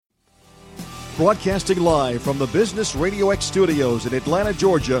Broadcasting live from the Business Radio X studios in Atlanta,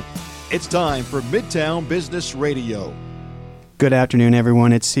 Georgia, it's time for Midtown Business Radio. Good afternoon,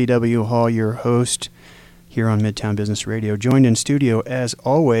 everyone. It's C.W. Hall, your host here on Midtown Business Radio. Joined in studio, as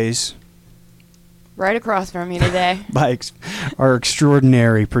always, right across from me today, by our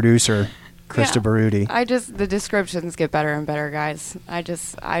extraordinary producer, Krista Baruti. The descriptions get better and better, guys.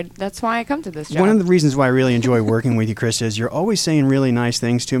 That's why I come to this job. One of the reasons why I really enjoy working with you, Krista, is you're always saying really nice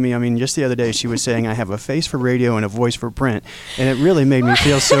things to me. I mean, just the other day, she was saying I have a face for radio and a voice for print, and it really made me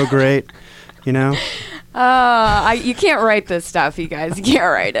feel so great, you know? You can't write this stuff, you guys. You can't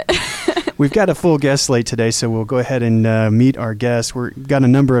write it. We've got a full guest slate today, so we'll go ahead and meet our guests. We've got a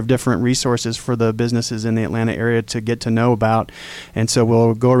number of different resources for the businesses in the Atlanta area to get to know about, and so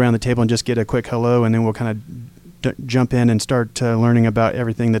we'll go around the table and just get a quick hello, and then we'll kind of jump in and start learning about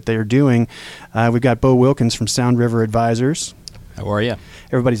everything that they're doing. We've got Bo Wilkins from Sound River Advisors. How are you?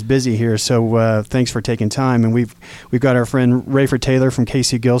 Everybody's busy here, so thanks for taking time. And we've got our friend Rayford Taylor from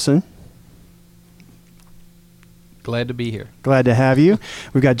Casey Gilson. Glad to be here. Glad to have you.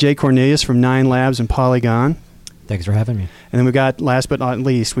 We've got Jay Cornelius from 9 Labs and Polygon. Thanks for having me. And then we've got, last but not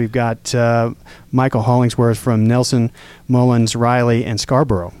least, we've got Michael Hollingsworth from Nelson, Mullins, Riley, and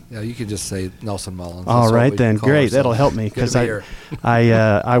Scarborough. Yeah, you can just say Nelson Mullins. All right, then. Great. That'll help me because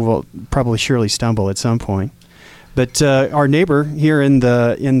I will probably surely stumble at some point. But our neighbor here in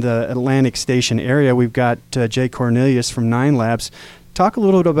the Atlantic Station area, we've got Jay Cornelius from 9 Labs. Talk a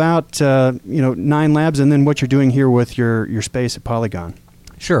little bit about 9 Labs and then what you're doing here with your space at Polygon.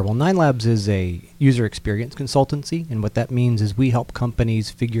 Sure. Well, 9 Labs is a user experience consultancy, and what that means is we help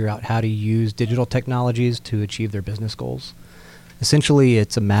companies figure out how to use digital technologies to achieve their business goals. Essentially,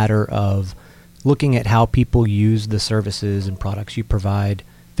 it's a matter of looking at how people use the services and products you provide,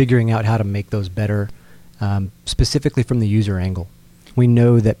 figuring out how to make those better, specifically from the user angle. We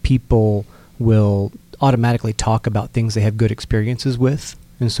know that people will automatically talk about things they have good experiences with,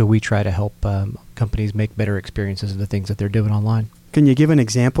 and so we try to help companies make better experiences of the things that they're doing online. Can you give an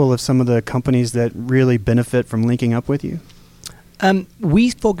example of some of the companies that really benefit from linking up with you? We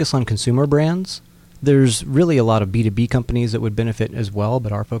focus on consumer brands. There's really a lot of B2B companies that would benefit as well,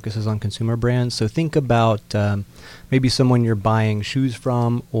 but our focus is on consumer brands. So think about maybe someone you're buying shoes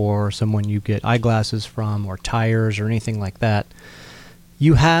from, or someone you get eyeglasses from, or tires, or anything like that.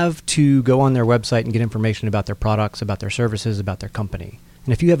 You have to go on their website and get information about their products, about their services, about their company.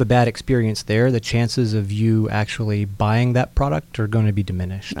 And if you have a bad experience there, the chances of you actually buying that product are going to be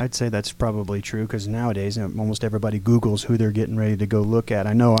diminished. I'd say that's probably true because nowadays almost everybody Googles who they're getting ready to go look at.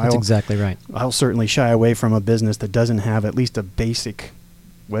 I know that's exactly right. I'll certainly shy away from a business that doesn't have at least a basic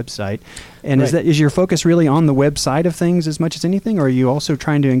website. And right. is your focus really on the website of things as much as anything, or are you also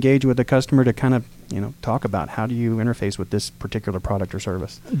trying to engage with the customer to kind of talk about how do you interface with this particular product or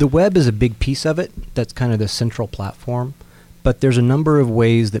service? The web is a big piece of it. That's kind of the central platform. But there's a number of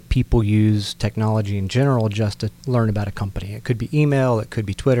ways that people use technology in general just to learn about a company. It could be email, it could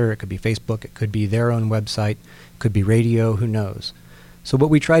be Twitter, it could be Facebook, it could be their own website, it could be radio, who knows. So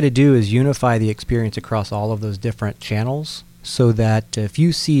what we try to do is unify the experience across all of those different channels so that if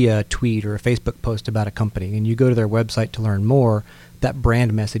you see a tweet or a Facebook post about a company and you go to their website to learn more, that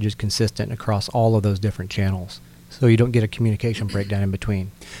brand message is consistent across all of those different channels. So you don't get a communication breakdown in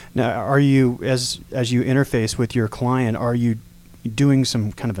between. Now, are you, as you interface with your client, are you doing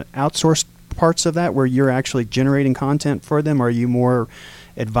some kind of an outsourced parts of that where you're actually generating content for them? Or are you more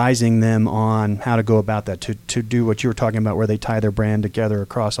advising them on how to go about that, to do what you were talking about where they tie their brand together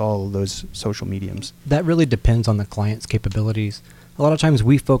across all of those social mediums? That really depends on the client's capabilities. A lot of times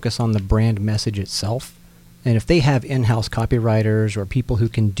we focus on the brand message itself. And if they have in-house copywriters or people who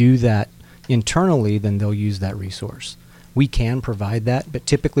can do that internally, then they'll use that resource. We can provide that, but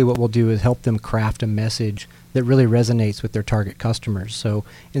typically what we'll do is help them craft a message that really resonates with their target customers. So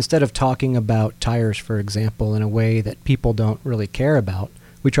instead of talking about tires, for example, in a way that people don't really care about,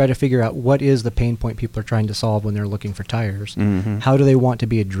 we try to figure out what is the pain point people are trying to solve when they're looking for tires. Mm-hmm. How do they want to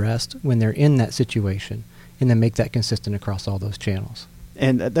be addressed when they're in that situation? And then make that consistent across all those channels.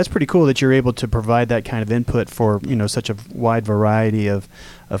 And that's pretty cool that you're able to provide that kind of input for, such a wide variety of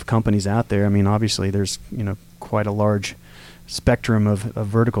companies out there. I mean, obviously there's, quite a large spectrum of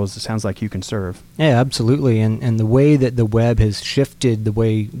verticals it sounds like you can serve. Yeah, absolutely. And the way that the web has shifted the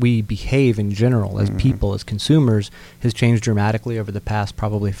way we behave in general as people, as consumers, has changed dramatically over the past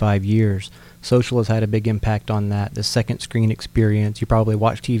probably 5 years. Social has had a big impact on that. The second screen experience, you probably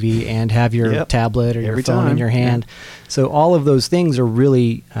watch TV and have your tablet or your phone in your hand. Yeah. So all of those things are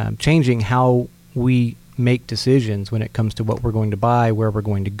really changing how we make decisions when it comes to what we're going to buy, where we're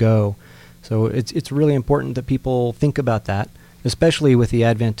going to go. So it's really important that people think about that, especially with the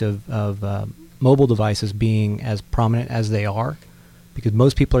advent of mobile devices being as prominent as they are, because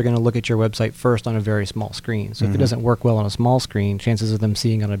most people are going to look at your website first on a very small screen. So if it doesn't work well on a small screen, chances of them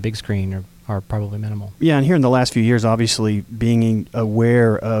seeing on a big screen are probably minimal. Yeah, and here in the last few years, obviously, being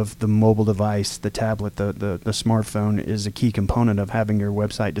aware of the mobile device, the tablet, the smartphone is a key component of having your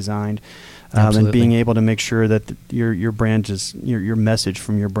website designed, and being able to make sure that your brand is your message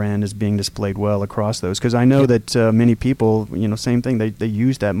from your brand is being displayed well across those. Because I know that many people, same thing, they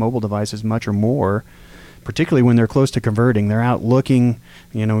use that mobile device as much or more, particularly when they're close to converting. They're out looking,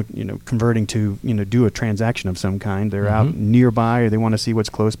 converting to, do a transaction of some kind. They're out nearby, or they want to see what's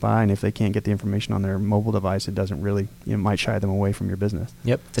close by, and if they can't get the information on their mobile device, it doesn't really, might shy them away from your business.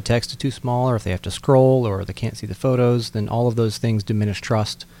 Yep. If the text is too small, or if they have to scroll, or they can't see the photos, then all of those things diminish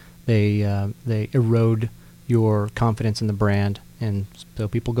trust. They erode your confidence in the brand, and so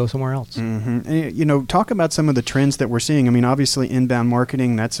people go somewhere else. And, talk about some of the trends that we're seeing. I mean, obviously, inbound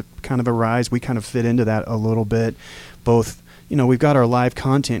marketing, that's kind of a rise. We kind of fit into that a little bit. Both, we've got our live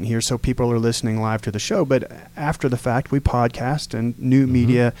content here, so people are listening live to the show, but after the fact, we podcast and new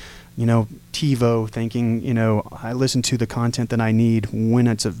media, TiVo, thinking, I listen to the content that I need when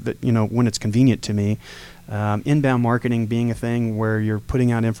it's when it's convenient to me. Inbound marketing being a thing where you're putting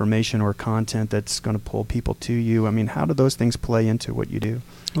out information or content that's going to pull people to you. I mean, how do those things play into what you do?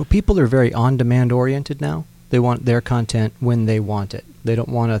 Well, people are very on-demand oriented now. They want their content when they want it. They don't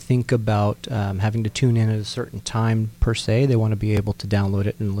want to think about having to tune in at a certain time per se. They want to be able to download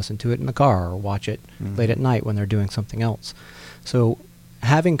it and listen to it in the car, or watch it late at night when they're doing something else. So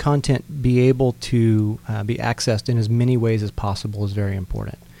having content be able to be accessed in as many ways as possible is very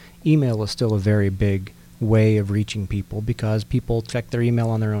important. Email is still a very big way of reaching people, because people check their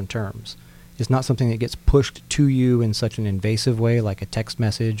email on their own terms. It's not something that gets pushed to you in such an invasive way, like a text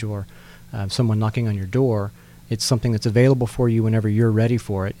message or someone knocking on your door. It's something that's available for you whenever you're ready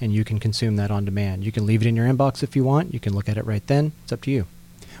for it, and you can consume that on demand. You can leave it in your inbox if you want. You can look at it right then. It's up to you.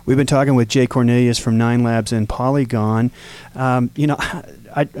 We've been talking with Jay Cornelius from 9 Labs and Polygon.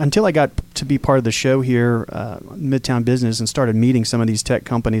 Until I got to be part of the show here, Midtown Business, and started meeting some of these tech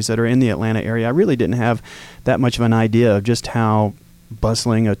companies that are in the Atlanta area, I really didn't have that much of an idea of just how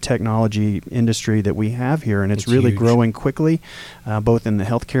bustling a technology industry that we have here, and it's really huge. Growing quickly, both in the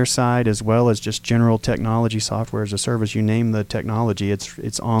healthcare side as well as just general technology, software as a service. You name the technology,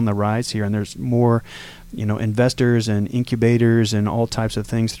 it's on the rise here, and there's more, investors and incubators and all types of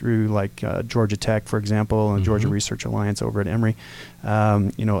things through like Georgia Tech, for example, and Georgia Research Alliance over at Emory,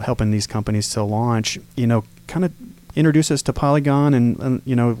 helping these companies to launch. Kind of introduce us to Polygon, and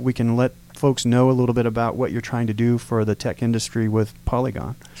we can let folks know a little bit about what you're trying to do for the tech industry with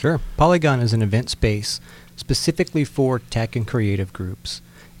Polygon. Sure. Polygon is an event space specifically for tech and creative groups,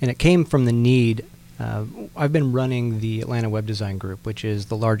 and it came from the need. I've been running the Atlanta Web Design Group, which is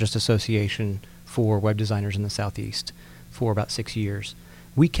the largest association for web designers in the Southeast, for about 6 years.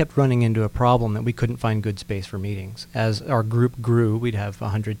 We kept running into a problem that we couldn't find good space for meetings. As our group grew, we'd have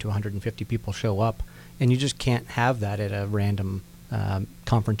 100 to 150 people show up, and you just can't have that at a random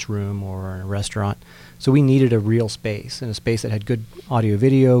conference room or a restaurant. So we needed a real space, and a space that had good audio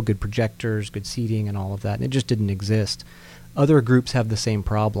video, good projectors, good seating, and all of that, and it just didn't exist. Other groups have the same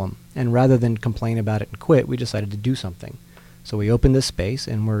problem, and rather than complain about it and quit, we decided to do something. So we opened this space,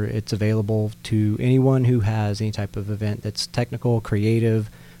 and it's available to anyone who has any type of event that's technical, creative.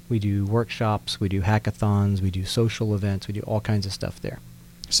 We do workshops, we do hackathons, we do social events, we do all kinds of stuff there.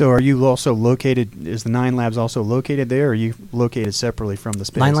 So are you also located, is the 9 Labs also located there, or are you located separately from the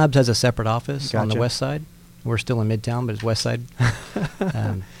space? 9 Labs has a separate office on the Gotcha. west side. We're still in Midtown, but it's west side,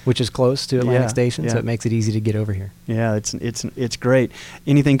 which is close to Atlantic Station, so it makes it easy to get over here. Yeah, it's great.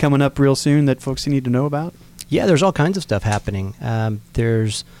 Anything coming up real soon that folks need to know about? Yeah, there's all kinds of stuff happening.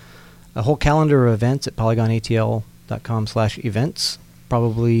 There's a whole calendar of events at polygonatl.com/events.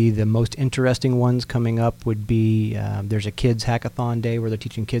 Probably the most interesting ones coming up would be there's a kids hackathon day where they're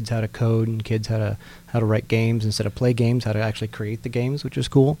teaching kids how to code and kids how to write games instead of play games, how to actually create the games, which is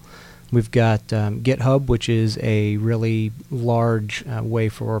cool. We've got GitHub, which is a really large way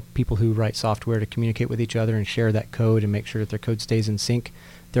for people who write software to communicate with each other and share that code and make sure that their code stays in sync.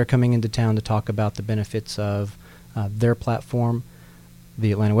 They're coming into town to talk about the benefits of their platform.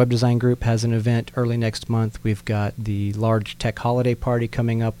 The Atlanta Web Design Group has an event early next month. We've got the large tech holiday party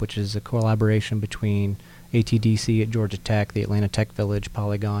coming up, which is a collaboration between ATDC at Georgia Tech, the Atlanta Tech Village,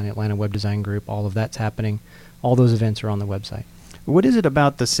 Polygon, Atlanta Web Design Group. All of that's happening. All those events are on the website. What is it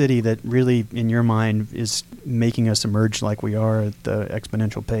about the city that really, in your mind, is making us emerge like we are at the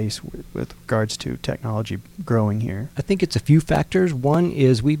exponential pace with regards to technology growing here? I think it's a few factors. One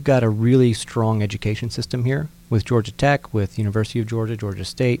is we've got a really strong education system here with Georgia Tech, with University of Georgia, Georgia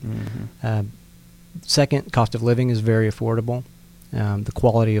State. Second, cost of living is very affordable. The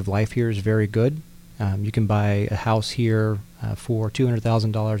quality of life here is very good. You can buy a house here for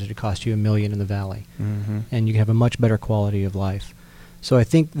 $200,000. It cost you $1 million in the valley, and you can have a much better quality of life. So I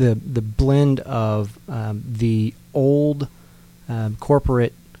think the blend of the old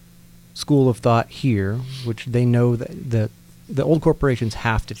corporate school of thought here, which they know that the old corporations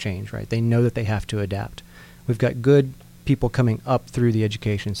have to change, right? They know that they have to adapt. We've got good people coming up through the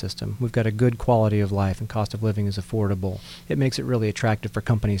education system. We've got a good quality of life, and cost of living is affordable. It makes it really attractive for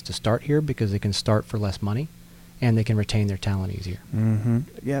companies to start here because they can start for less money, and they can retain their talent easier.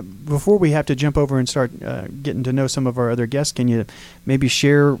 Yeah. Before we have to jump over and start getting to know some of our other guests, can you maybe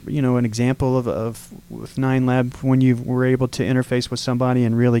share, an example of with 9Lab when you were able to interface with somebody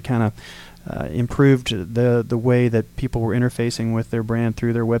and really kind of improved the way that people were interfacing with their brand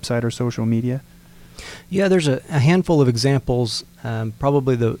through their website or social media? Yeah, there's a handful of examples.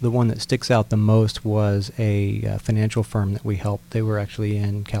 Probably the one that sticks out the most was a financial firm that we helped. They were actually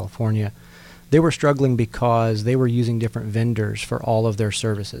in California. They were struggling because they were using different vendors for all of their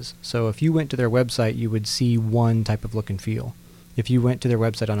services. So if you went to their website, you would see one type of look and feel. If you went to their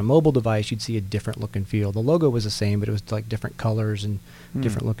website on a mobile device, you'd see a different look and feel. The logo was the same, but it was like different colors and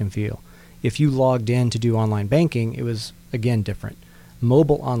different look and feel. If you logged in to do online banking, it was, again, different.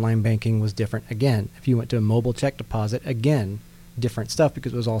 Mobile online banking was different again. If you went to a mobile check deposit, again, different stuff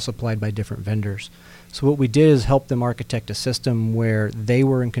because it was all supplied by different vendors. So what we did is help them architect a system where they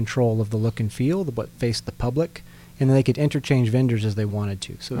were in control of the look and feel, what faced the public, and then they could interchange vendors as they wanted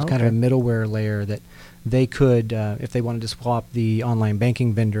to. So it was kind of a middleware layer that they could, if they wanted to swap the online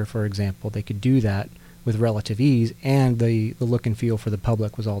banking vendor, for example, they could do that with relative ease, and the look and feel for the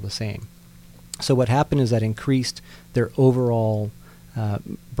public was all the same. So what happened is that increased their overall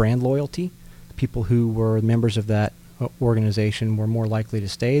brand loyalty. People who were members of that organization were more likely to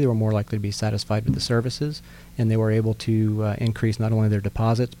stay. They were more likely to be satisfied with the services, and they were able to increase not only their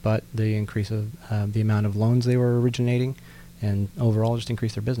deposits, but the increase of the amount of loans they were originating, and overall just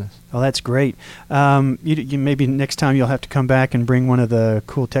increase their business. Oh, that's great. You maybe next time you'll have to come back and bring one of the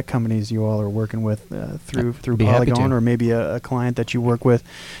cool tech companies you all are working with through Polygon, or maybe a client that you work with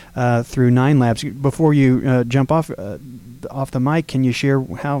through 9Labs. Before you jump off the mic, can you share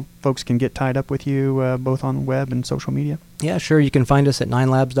how folks can get tied up with you both on the web and social media? Yeah, sure. You can find us at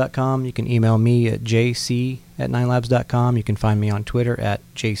 9labs.com. You can email me at jc@9labs.com. You can find me on Twitter at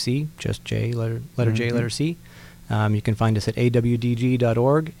jc, just J, letter J, letter C. You can find us at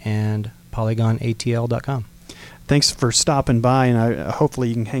awdg.org and polygonatl.com. Thanks for stopping by, and hopefully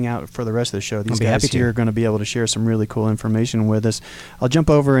you can hang out for the rest of the show. These guys here are going to be able to share some really cool information with us. I'll jump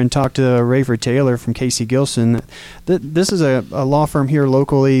over and talk to Rayford Taylor from Casey Gilson. This is a law firm here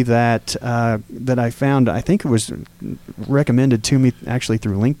locally that I found. I think it was recommended to me actually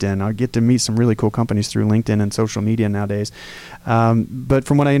through LinkedIn. I get to meet some really cool companies through LinkedIn and social media nowadays. But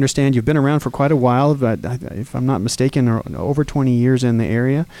from what I understand, you've been around for quite a while. But if I'm not mistaken, over 20 years in the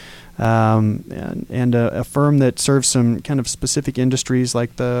area. And a firm that serves some kind of specific industries,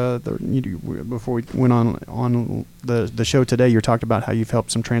 like before we went on the show today, you talked about how you've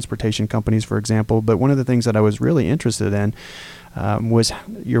helped some transportation companies, for example. But one of the things that I was really interested in was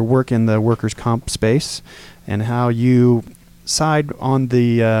your work in the workers' comp space, and how you side on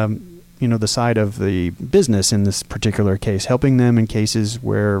the the side of the business in this particular case, helping them in cases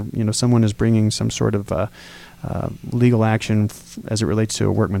where someone is bringing some sort of legal action as it relates to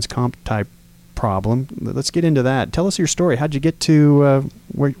a workman's comp type problem. Let's get into that. Tell us your story. How'd you get to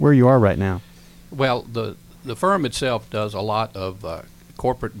where you are right now? Well, the firm itself does a lot of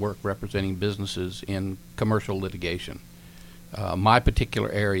corporate work representing businesses in commercial litigation. My particular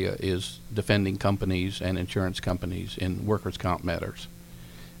area is defending companies and insurance companies in workers' comp matters.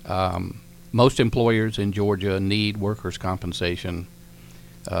 Most employers in Georgia need workers' compensation.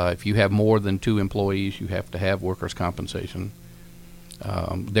 If you have more than 2 employees, you have to have workers' compensation.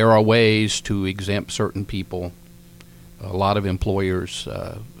 There are ways to exempt certain people. A lot of employers,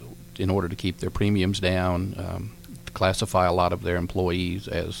 in order to keep their premiums down, classify a lot of their employees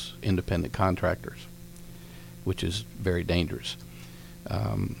as independent contractors, which is very dangerous.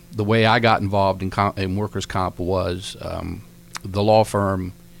 The way I got involved in workers' comp was the law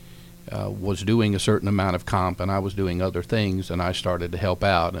firm was doing a certain amount of comp, and I was doing other things, and I started to help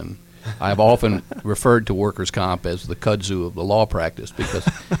out. And I've often referred to workers' comp as the kudzu of the law practice, because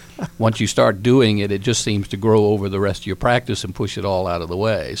once you start doing it, it just seems to grow over the rest of your practice and push it all out of the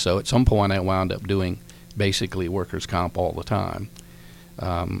way. So at some point I wound up doing basically workers' comp all the time,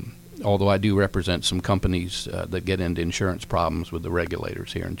 although I do represent some companies that get into insurance problems with the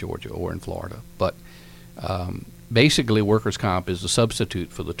regulators here in Georgia or in Florida. But basically, workers' comp is a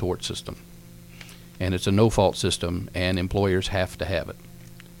substitute for the tort system. and it's a no-fault system, and employers have to have it.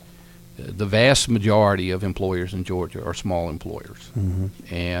 The vast majority of employers in Georgia are small employers,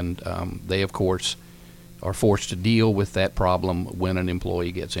 and they, of course, are forced to deal with that problem when an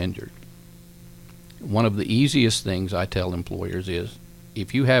employee gets injured. One of the easiest things I tell employers is,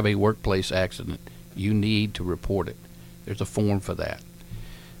 if you have a workplace accident, you need to report it. There's a form for that.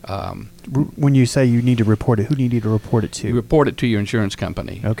 When you say you need to report it, who do you need to report it to? You report it to your insurance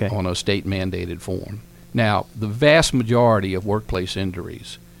company Okay. on a state-mandated form. Now, the vast majority of workplace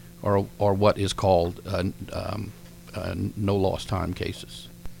injuries are what is called no-loss time cases.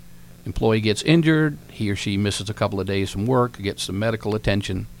 Employee gets injured, he or she misses a couple of days from work, gets some medical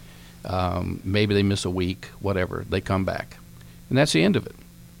attention, maybe they miss a week, whatever, they come back. And that's the end of it.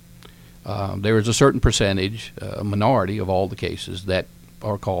 There is a certain percentage, a minority of all the cases, that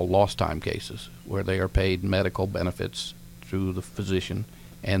are called lost time cases, where they are paid medical benefits through the physician,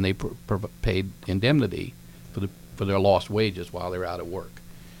 and they paid indemnity for their lost wages while they're out of work.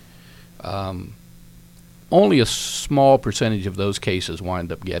 Only a small percentage of those cases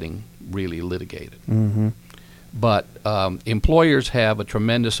wind up getting really litigated. But employers have a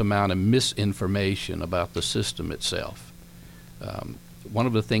tremendous amount of misinformation about the system itself. One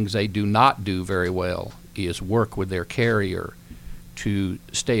of the things they do not do very well is work with their carrier to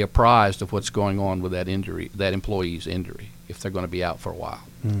stay apprised of what's going on with that employee's injury, if they're going to be out for a while.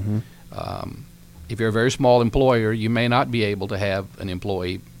 If you're a very small employer, you may not be able to have an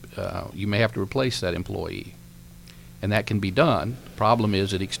employee. You may have to replace that employee, and that can be done. The problem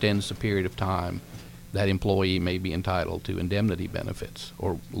is it extends the period of time that employee may be entitled to indemnity benefits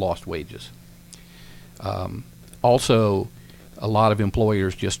or lost wages. Also, a lot of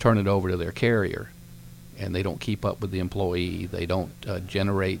employers just turn it over to their carrier, and they don't keep up with the employee. They don't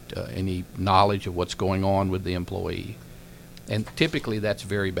generate any knowledge of what's going on with the employee. And typically that's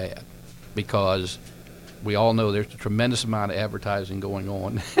very bad, because we all know there's a tremendous amount of advertising going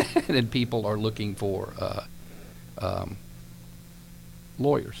on, and people are looking for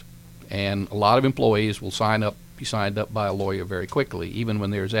lawyers. And a lot of employees will be signed up by a lawyer very quickly, even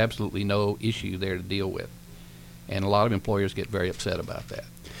when there's absolutely no issue there to deal with. And a lot of employers get very upset about that.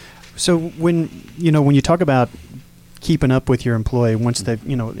 So when you talk about keeping up with your employee, once they,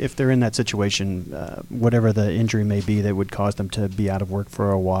 if they're in that situation, whatever the injury may be that would cause them to be out of work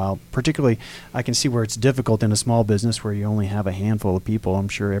for a while, particularly I can see where it's difficult in a small business where you only have a handful of people. I'm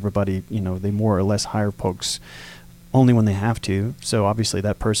sure everybody, they more or less hire folks only when they have to. So obviously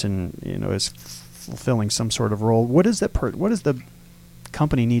that person, is fulfilling some sort of role. What does the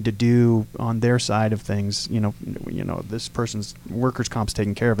company need to do on their side of things? This person's workers' comp's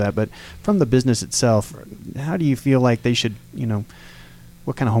taking care of that, but from the business itself, how do you feel like they should,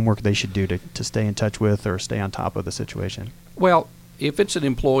 what kind of homework they should do to stay in touch with or stay on top of the situation? Well, if it's an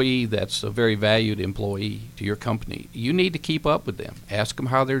employee that's a very valued employee to your company, you need to keep up with them. Ask them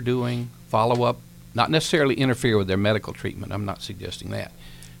how they're doing, follow up, not necessarily interfere with their medical treatment. I'm not suggesting that.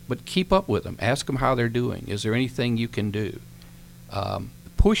 But keep up with them. Ask them how they're doing. Is there anything you can do?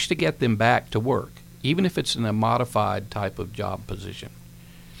 Push to get them back to work, even if it's in a modified type of job position,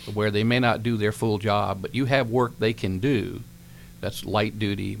 where they may not do their full job, but you have work they can do that's light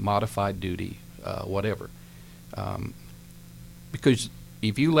duty, modified duty, whatever. Because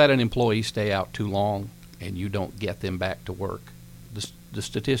if you let an employee stay out too long and you don't get them back to work, the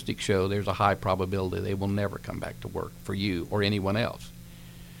statistics show there's a high probability they will never come back to work for you or anyone else.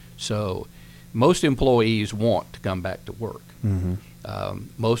 So most employees want to come back to work.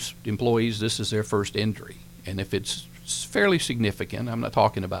 Most employees, this is their first injury. And if it's fairly significant, I'm not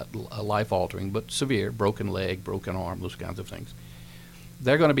talking about life-altering, but severe, broken leg, broken arm, those kinds of things,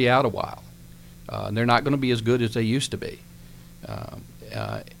 they're going to be out a while. They're not going to be as good as they used to be.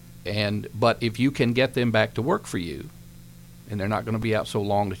 But if you can get them back to work for you, and they're not going to be out so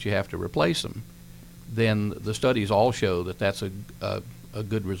long that you have to replace them, then the studies all show that that's a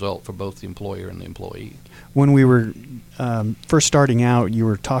good result for both the employer and the employee. When we were first starting out, you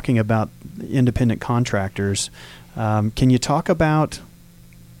were talking about independent contractors. Can you talk about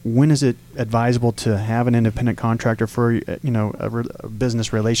when is it advisable to have an independent contractor for a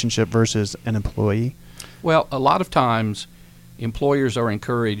business relationship versus an employee? Well, a lot of times employers are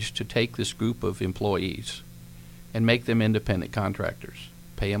encouraged to take this group of employees and make them independent contractors,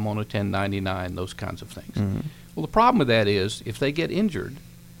 pay them on a 1099, those kinds of things. Well, the problem with that is if they get injured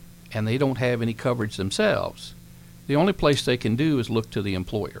and they don't have any coverage themselves, the only place they can do is look to the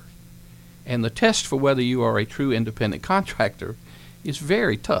employer. And the test for whether you are a true independent contractor is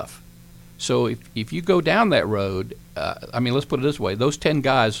very tough. So if you go down that road, let's put it this way, those 10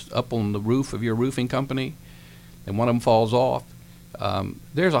 guys up on the roof of your roofing company and one of them falls off,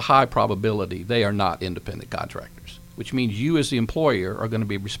 there's a high probability they are not independent contractors, which means you as the employer are going to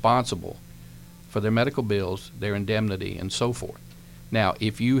be responsible for their medical bills, their indemnity, and so forth. Now,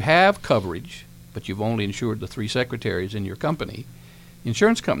 if you have coverage, but you've only insured the 3 secretaries in your company, the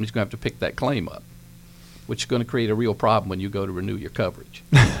insurance company's going to have to pick that claim up, which is going to create a real problem when you go to renew your coverage.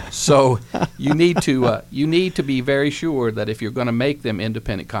 So you need to be very sure that if you're going to make them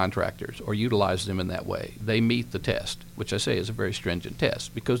independent contractors or utilize them in that way, they meet the test, which I say is a very stringent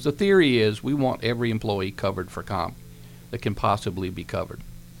test, because the theory is we want every employee covered for comp that can possibly be covered.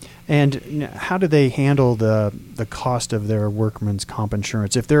 And how do they handle the cost of their workman's comp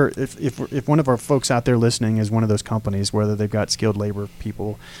insurance? If one of our folks out there listening is one of those companies, whether they've got skilled labor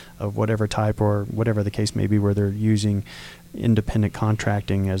people of whatever type or whatever the case may be, where they're using independent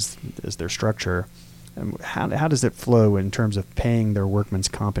contracting as their structure, how does it flow in terms of paying their workman's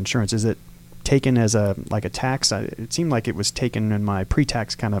comp insurance? Is it taken as a tax? It seemed like it was taken in my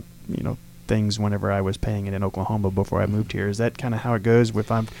pre-tax kind of things whenever I was paying it in Oklahoma before I moved here. Is that kind of how it goes? If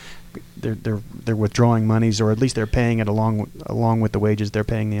they're withdrawing monies, or at least they're paying it along with the wages they're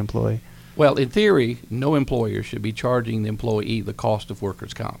paying the employee? Well, in theory, no employer should be charging the employee the cost of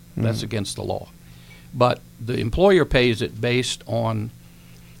workers' comp. That's against the law. But the employer pays it based on,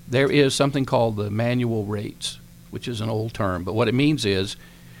 there is something called the manual rates, which is an old term. But what it means is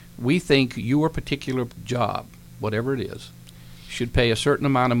we think your particular job, whatever it is, should pay a certain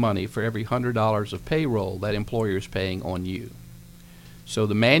amount of money for every $100 of payroll that employer is paying on you. So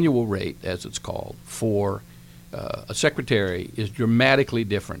the manual rate, as it's called, for a secretary is dramatically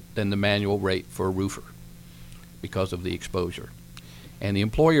different than the manual rate for a roofer because of the exposure. And the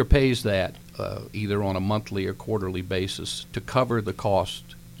employer pays that either on a monthly or quarterly basis to cover the cost,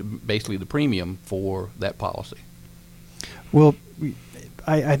 basically the premium for that policy. Well,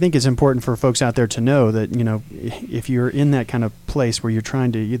 I think it's important for folks out there to know that, if you're in that kind of place where you're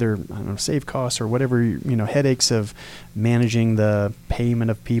trying to either, save costs or whatever, headaches of managing the payment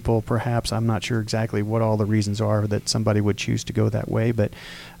of people, perhaps. I'm not sure exactly what all the reasons are that somebody would choose to go that way, but,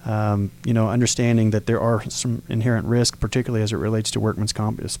 understanding that there are some inherent risk, particularly as it relates to workman's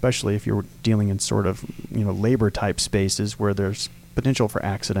comp, especially if you're dealing in sort of, labor type spaces where there's potential for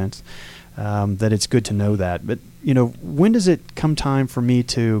accidents. That it's good to know that. But, when does it come time for me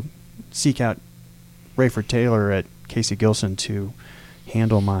to seek out Rayford Taylor at Casey Gilson to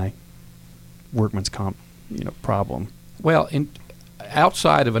handle my workman's comp, problem? Well,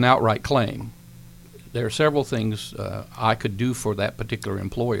 outside of an outright claim, there are several things I could do for that particular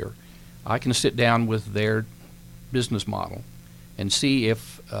employer. I can sit down with their business model and see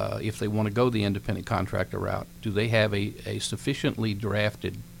if they want to go the independent contractor route. Do they have a sufficiently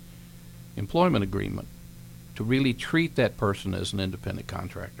drafted employment agreement to really treat that person as an independent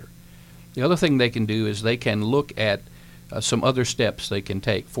contractor? The other thing they can do is they can look at some other steps they can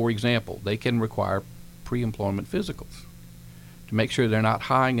take. For example, they can require pre-employment physicals to make sure they're not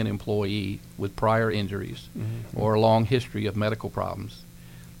hiring an employee with prior injuries or a long history of medical problems.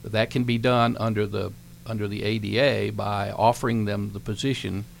 That can be done under the ADA by offering them the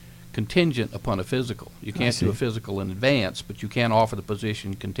position contingent upon a physical. You can't do a physical in advance, but you can offer the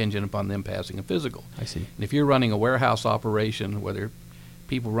position contingent upon them passing a physical. I see. And if you're running a warehouse operation where there are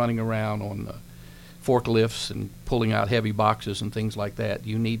people running around on forklifts and pulling out heavy boxes and things like that,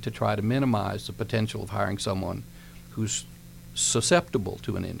 you need to try to minimize the potential of hiring someone who's susceptible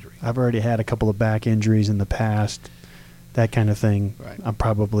to an injury. I've already had a couple of back injuries in the past, that kind of thing. Right. I'm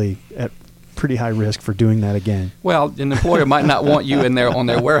probably at pretty high risk for doing that again. Well, an employer might not want you in there on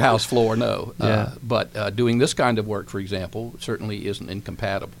their warehouse floor, no. Yeah. But doing this kind of work, for example, certainly isn't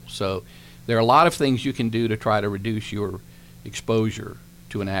incompatible. So there are a lot of things you can do to try to reduce your exposure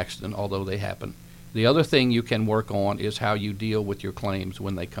to an accident, although they happen. The other thing you can work on is how you deal with your claims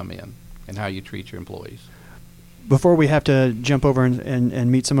when they come in and how you treat your employees. Before we have to jump over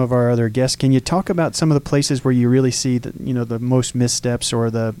and meet some of our other guests, can you talk about some of the places where you really see the most missteps,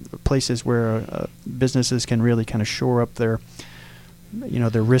 or the places where businesses can really kind of shore up their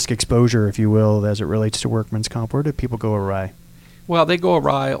risk exposure, if you will, as it relates to workman's comp? Where do people go awry? Well, they go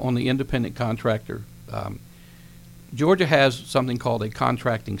awry on the independent contractor. Georgia has something called a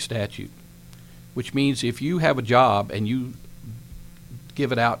contracting statute, which means if you have a job and you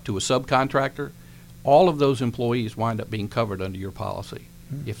give it out to a subcontractor, all of those employees wind up being covered under your policy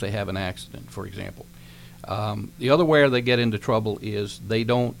if they have an accident, for example. The other where they get into trouble is they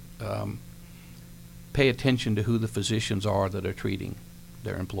don't pay attention to who the physicians are that are treating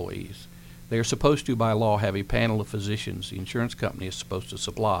their employees. They're supposed to, by law, have a panel of physicians the insurance company is supposed to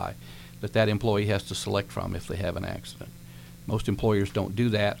supply that employee has to select from if they have an accident. Most employers don't do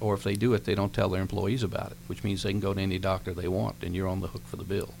that, or if they do it, they don't tell their employees about it, which means they can go to any doctor they want, and you're on the hook for the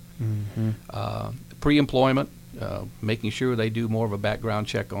bill. Pre-employment, making sure they do more of a background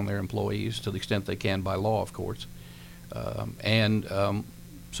check on their employees to the extent they can by law, of course. And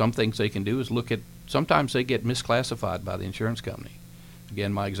some things they can do is look at, sometimes they get misclassified by the insurance company.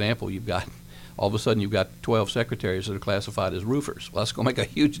 Again, my example, all of a sudden you've got 12 secretaries that are classified as roofers. Well, that's going to make a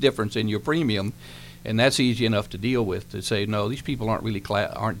huge difference in your premium, and that's easy enough to deal with, to say, no, these people aren't really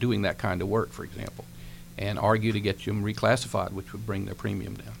aren't doing that kind of work, for example, and argue to get them reclassified, which would bring their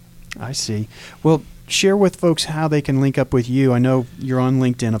premium down. I see. Well, share with folks how they can link up with you. I know you're on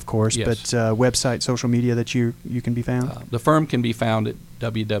LinkedIn, of course, Yes. but website, social media that you can be found? The firm can be found at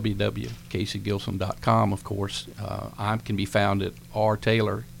www.caseygilson.com, of course. I can be found at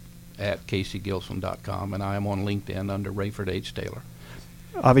rtaylor@caseygilson.com, and I am on LinkedIn under Rayford H. Taylor.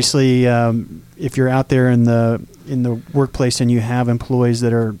 Obviously, if you're out there in the workplace and you have employees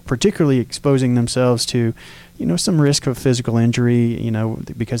that are particularly exposing themselves to, some risk of physical injury,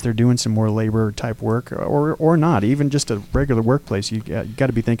 because they're doing some more labor type work, or not, even just a regular workplace, you got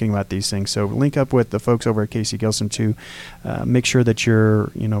to be thinking about these things. So link up with the folks over at Casey Gilson to make sure that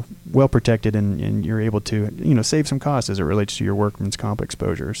you're well protected and you're able to save some costs as it relates to your workman's comp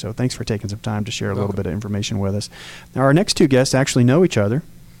exposure. So thanks for taking some time to share a little bit of information with us. Now, our next two guests actually know each other,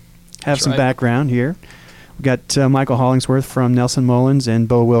 have That's some right. background here. We've got Michael Hollingsworth from Nelson Mullins and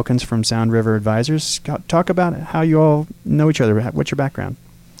Bo Wilkins from Sound River Advisors. Talk about how you all know each other. What's your background?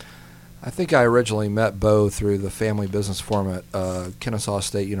 I think I originally met Bo through the Family Business Forum at Kennesaw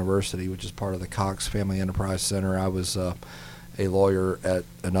State University, which is part of the Cox Family Enterprise Center. I was a lawyer at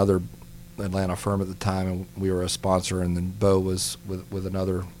another Atlanta firm at the time, and we were a sponsor, and then Bo was with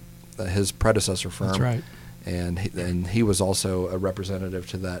another, his predecessor firm. That's right. And he was also a representative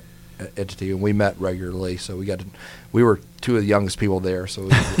to that entity, and we met regularly. So we were two of the youngest people there. So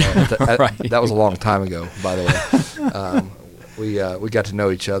Right. that was a long time ago, by the way. We got to know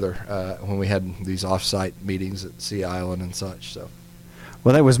each other when we had these off-site meetings at Sea Island and such. So.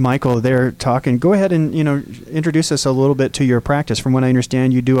 Well, that was Michael there talking. Go ahead and introduce us a little bit to your practice. From what I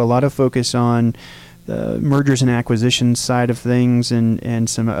understand, you do a lot of focus on the mergers and acquisitions side of things, and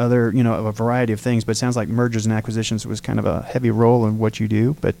some other a variety of things. But it sounds like mergers and acquisitions was kind of a heavy role in what you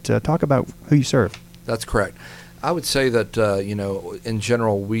do. But talk about who you serve. That's correct. I would say that in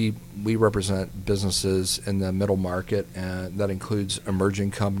general we represent businesses in the middle market, and that includes emerging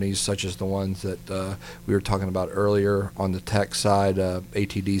companies such as the ones that we were talking about earlier on the tech side,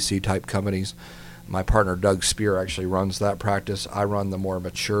 ATDC type companies. My partner Doug Spear actually runs that practice. I run the more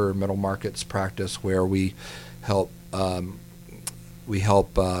mature middle markets practice, where we help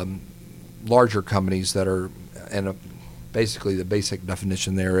larger companies that are, and basically the basic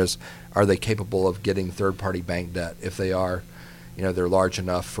definition there is, are they capable of getting third-party bank debt? If they are, they're large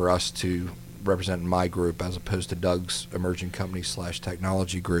enough for us to represent my group as opposed to Doug's emerging company /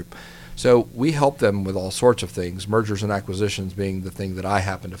 technology group. So we help them with all sorts of things, mergers and acquisitions being the thing that I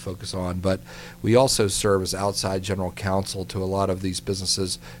happen to focus on, but we also serve as outside general counsel to a lot of these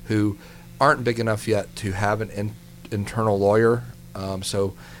businesses who aren't big enough yet to have an internal lawyer.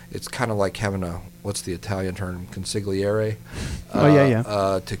 So it's kind of like having what's the Italian term, consigliere?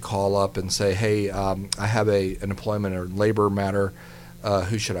 To call up and say, hey, I have an employment or labor matter,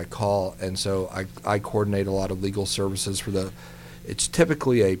 who should I call? And so I coordinate a lot of legal services for it's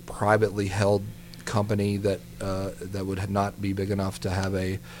typically a privately held company that would not be big enough to have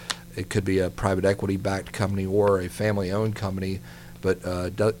it could be a private equity backed company or a family owned company, but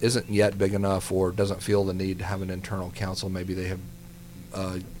isn't yet big enough or doesn't feel the need to have an internal counsel. Maybe they have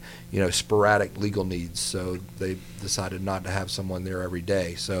sporadic legal needs, so they decided not to have someone there every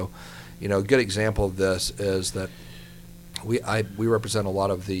day. So, a good example of this is that we represent a lot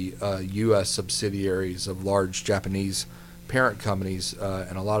of the U.S. subsidiaries of large Japanese parent companies,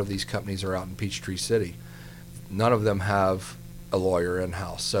 and a lot of these companies are out in Peachtree City. None of them have a lawyer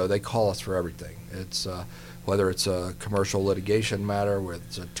in-house, so they call us for everything. It's whether it's a commercial litigation matter, whether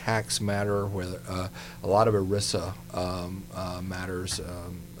it's a tax matter, whether a lot of ERISA matters,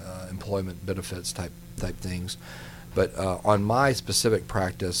 employment benefits type things. But on my specific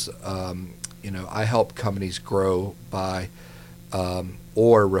practice, I help companies grow by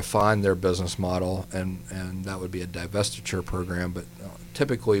or refine their business model, and that would be a divestiture program. But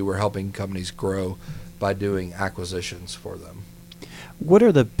typically we're helping companies grow by doing acquisitions for them. What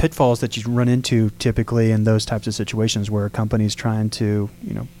are the pitfalls that you run into typically in those types of situations where a company's trying to,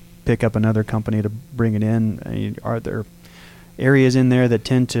 pick up another company to bring it in? I mean, are there areas in there that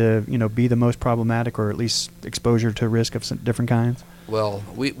tend to, be the most problematic, or at least exposure to risk of some different kinds? Well,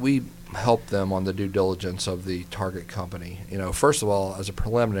 we help them on the due diligence of the target company. First of all, as a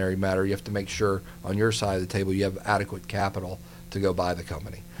preliminary matter, you have to make sure on your side of the table you have adequate capital to go buy the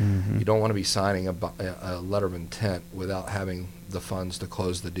company. Mm-hmm. You don't want to be signing a letter of intent without having the funds to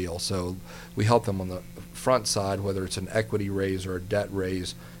close the deal. So we help them on the front side, whether it's an equity raise or a debt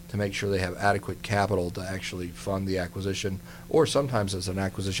raise, to make sure they have adequate capital to actually fund the acquisition, or sometimes it's an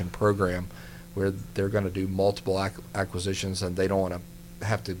acquisition program where they're going to do multiple acquisitions and they don't want to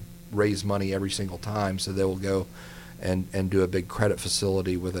have to raise money every single time, so they will go and do a big credit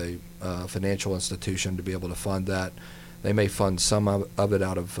facility with a financial institution to be able to fund that. They may fund some of it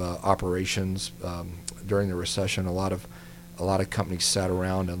out of operations. During the recession, a lot of companies sat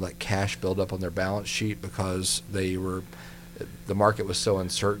around and let cash build up on their balance sheet because the market was so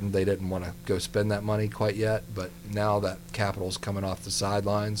uncertain they didn't want to go spend that money quite yet. But now that capital is coming off the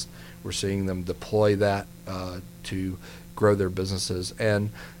sidelines, we're seeing them deploy that to grow their businesses.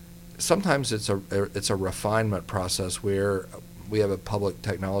 And sometimes it's a refinement process where we have a public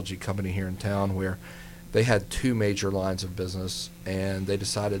technology company here in town where they had two major lines of business, and they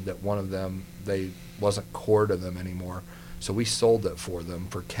decided that one of them wasn't core to them anymore. So we sold it for them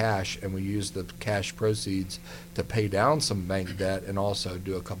for cash, and we used the cash proceeds to pay down some bank debt and also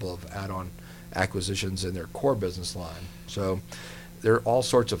do a couple of add-on acquisitions in their core business line. So there are all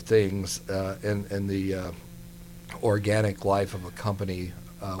sorts of things in the organic life of a company,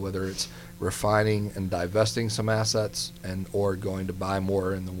 whether it's refining and divesting some assets or going to buy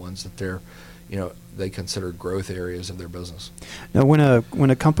more in the ones that they consider growth areas of their business. Now, when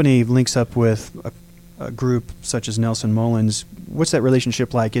a company links up with a group such as Nelson Mullins, what's that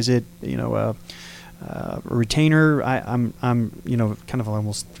relationship like? Is it a retainer? I'm kind of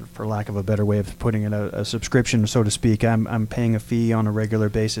almost, for lack of a better way of putting it, a subscription, so to speak. I'm paying a fee on a regular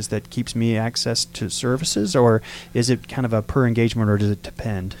basis that keeps me access to services, or is it kind of a per engagement, or does it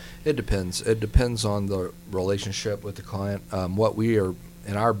depend? It depends. It depends on the relationship with the client.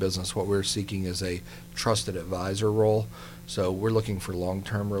 In our business, what we're seeking is a trusted advisor role. So we're looking for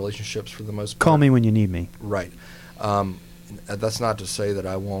long-term relationships for the most part. Call me when you need me. Right. That's not to say that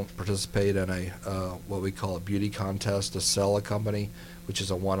I won't participate in what we call a beauty contest to sell a company, which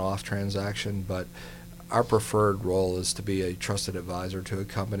is a one-off transaction. But our preferred role is to be a trusted advisor to a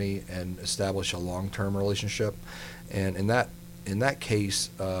company and establish a long-term relationship. And in that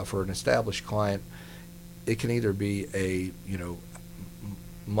case, for an established client, it can either be a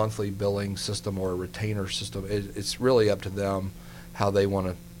monthly billing system or a retainer system. It's really up to them how they want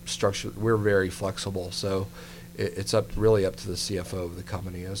to structure. We're very flexible, so it's really up to the CFO of the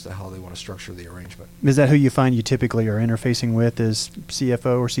company as to how they want to structure the arrangement. Is that who you find you typically are interfacing with, is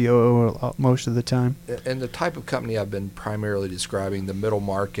CFO or COO most of the time? And the type of company I've been primarily describing, the middle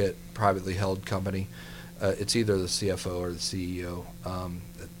market, privately held company, it's either the CFO or the CEO.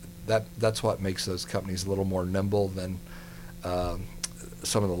 That's what makes those companies a little more nimble than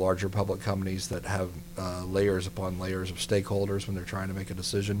some of the larger public companies that have layers upon layers of stakeholders when they're trying to make a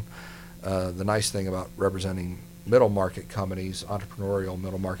decision. The nice thing about representing middle market companies, entrepreneurial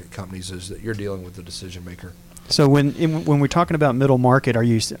middle market companies, is that you're dealing with the decision maker. So when we're talking about middle market, are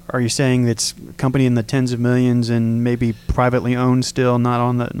you saying it's a company in the tens of millions and maybe privately owned still,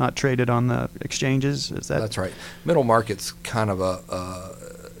 not traded on the exchanges? Is that? That's right. Middle market's kind of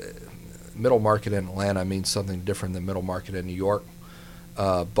middle market in Atlanta means something different than middle market in New York.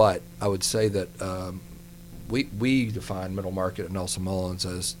 But I would say that we define middle market at Nelson Mullins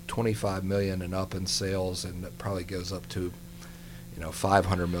as $25 million and up in sales, and it probably goes up to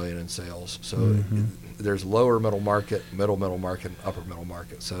 $500 million in sales. So there's lower middle market, middle market, and upper middle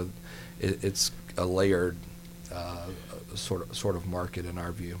market. So it's a layered sort of market in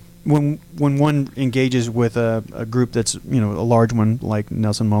our view. When one engages with a group that's a large one like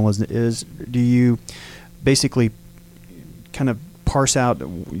Nelson Mullins is, do you basically kind of parse out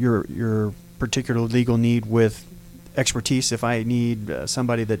your particular legal need with expertise? If I need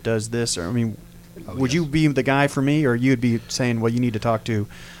somebody that does this, or would you be the guy for me, or you'd be saying, well, you need to talk to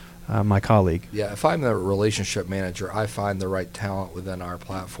my colleague? Yeah, if I'm the relationship manager, I find the right talent within our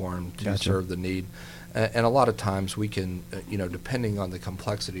platform to Gotcha. serve the need. And a lot of times we can, depending on the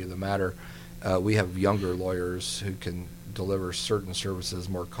complexity of the matter, we have younger lawyers who can deliver certain services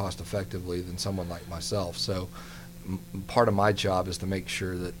more cost effectively than someone like myself. So part of my job is to make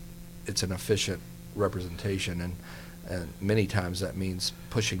sure that it's an efficient representation, and many times that means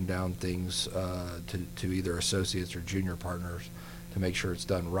pushing down things to either associates or junior partners to make sure it's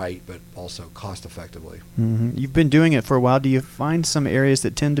done right, but also cost effectively. Mm-hmm. You've been doing it for a while. Do you find some areas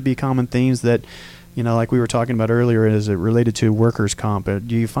that tend to be common themes that, like we were talking about earlier, as it related to workers' comp?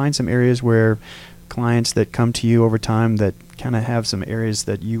 Do you find some areas where clients that come to you over time that kind of have some areas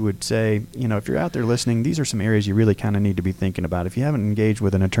that you would say, if you're out there listening, these are some areas you really kind of need to be thinking about? If you haven't engaged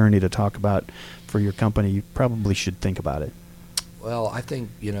with an attorney to talk about for your company, you probably should think about it. Well, I think,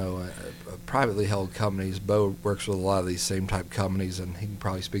 privately held companies, Bo works with a lot of these same type companies, and he can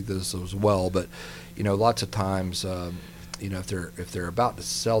probably speak to this as well, but, lots of times, if they're about to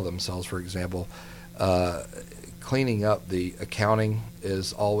sell themselves, for example, cleaning up the accounting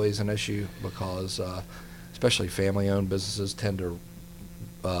is always an issue because especially family-owned businesses tend to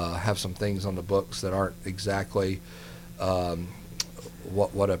have some things on the books that aren't exactly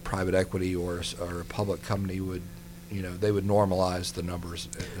what a private equity or a public company would, they would normalize the numbers,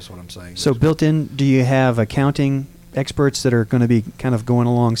 is what I'm saying. So built in, do you have accounting experts that are going to be kind of going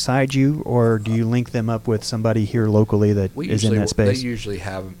alongside you, or do you link them up with somebody here locally that is in that space? They usually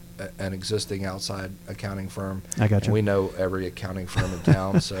have an existing outside accounting firm. I got you. We know every accounting firm in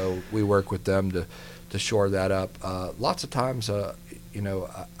town, so we work with them to shore that up. Lots of times, the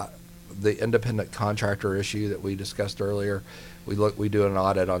independent contractor issue that we discussed earlier, we do an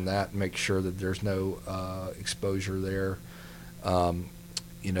audit on that and make sure that there's no exposure there.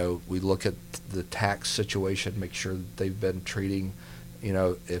 We look at the tax situation, make sure that they've been treating,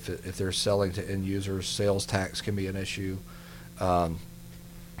 if they're selling to end users, sales tax can be an issue.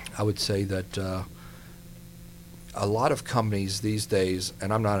 I would say that a lot of companies these days,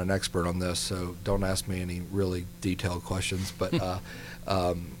 and I'm not an expert on this, so don't ask me any really detailed questions, but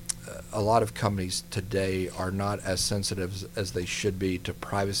a lot of companies today are not as sensitive as they should be to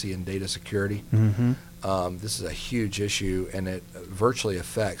privacy and data security. Mm-hmm. This is a huge issue, and it virtually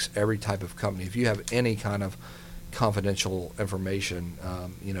affects every type of company. If you have any kind of confidential information,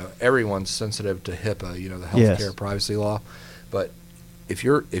 everyone's sensitive to HIPAA, the healthcare privacy law. But if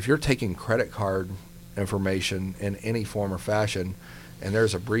you're taking credit card information in any form or fashion, and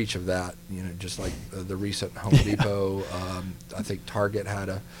there's a breach of that, just like the recent Home Depot, I think Target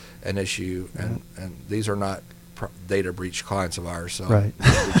had an issue, and these are not data breach clients of ours, so right.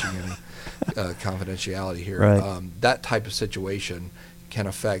 I'm not breaching any confidentiality here. Right. That type of situation can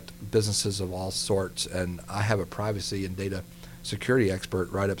affect businesses of all sorts, and I have a privacy and data security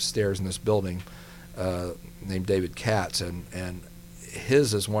expert right upstairs in this building named David Katz, and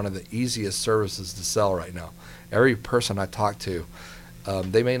his is one of the easiest services to sell right now. Every person I talk to,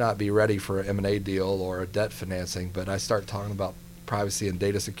 they may not be ready for an M&A deal or a debt financing, but I start talking about privacy and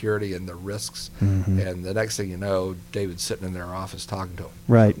data security and the risks, and the next thing you know, David's sitting in their office talking to them.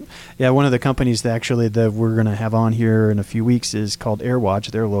 Right. Yeah, one of the companies that we're going to have on here in a few weeks is called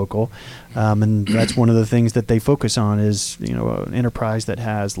AirWatch. They're local, and that's one of the things that they focus on is, an enterprise that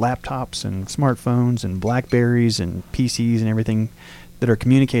has laptops and smartphones and BlackBerries and PCs and everything that are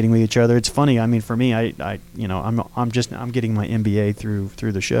communicating with each other. It's funny. I mean, for me, I'm getting my MBA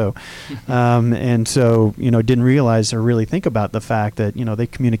through the show, and so didn't realize or really think about the fact that they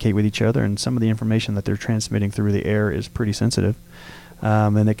communicate with each other, and some of the information that they're transmitting through the air is pretty sensitive,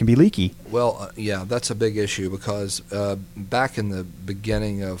 and it can be leaky. Well, yeah, that's a big issue because back in the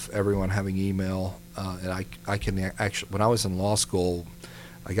beginning of everyone having email, and I can actually, when I was in law school,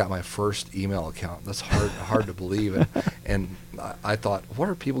 I got my first email account. That's hard to believe. And I thought, what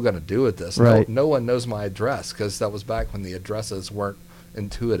are people going to do with this? Right. No one knows my address, because that was back when the addresses weren't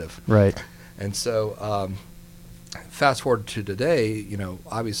intuitive. Right. And so fast forward to today,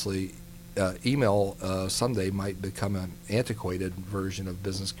 obviously email someday might become an antiquated version of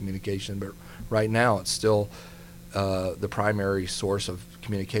business communication, but right now it's still the primary source of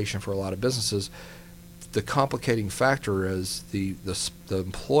communication for a lot of businesses. The complicating factor is the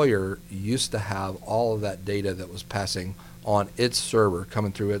employer used to have all of that data that was passing on its server,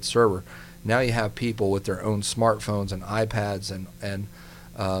 coming through its server. Now you have people with their own smartphones and iPads and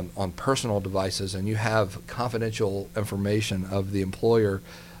on personal devices, and you have confidential information of the employer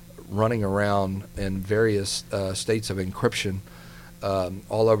running around in various states of encryption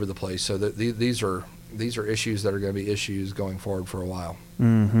all over the place. So these are issues that are going to be issues going forward for a while.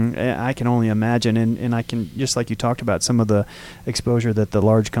 Mm-hmm. I can only imagine, and I can, just like you talked about, some of the exposure that the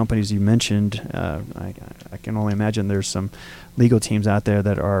large companies you mentioned, I can only imagine there's some legal teams out there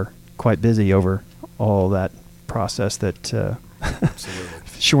that are quite busy over all that process that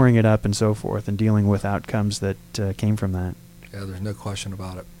shoring it up and so forth, and dealing with outcomes that came from that. Yeah, there's no question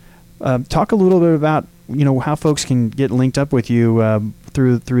about it. Talk a little bit about how folks can get linked up with you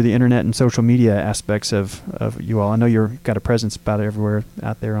through the internet and social media aspects of you all. I know you've got a presence about everywhere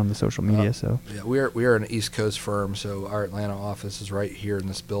out there on the social media. So yeah, we are an East Coast firm, so our Atlanta office is right here in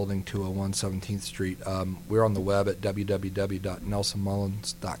this building, 201 17th Street. We're on the web at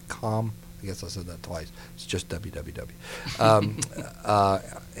www.nelsonmullins.com. I guess I said that twice. It's just www.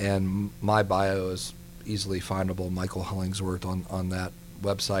 and my bio is easily findable, Michael Hollingsworth, on that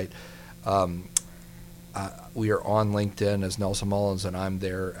website. We are on LinkedIn as Nelson Mullins, and I'm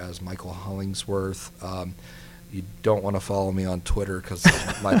there as Michael Hollingsworth. You don't want to follow me on Twitter because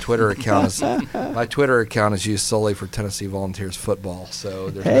my Twitter account is used solely for Tennessee Volunteers football. So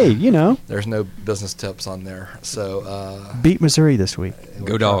there's no business tips on there. So beat Missouri this week.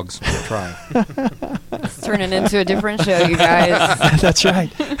 Go Dogs! We're trying. It's turning into a different show, you guys. That's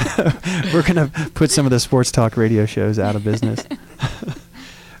right. We're gonna put some of the sports talk radio shows out of business.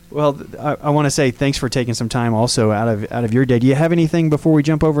 Well, I want to say thanks for taking some time also out of your day. Do you have anything before we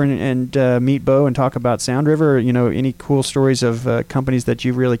jump over and meet Bo and talk about Sound River? Any cool stories of companies that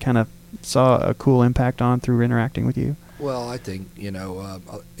you really kind of saw a cool impact on through interacting with you? Well, I think,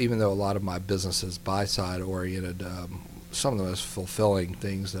 even though a lot of my business is buy-side oriented, some of the most fulfilling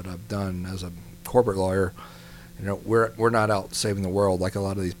things that I've done as a corporate lawyer, we're not out saving the world like a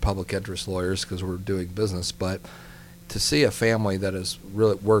lot of these public interest lawyers because we're doing business, but to see a family that has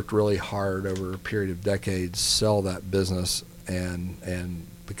really worked really hard over a period of decades sell that business and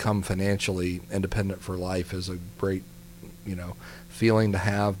become financially independent for life is a great, feeling to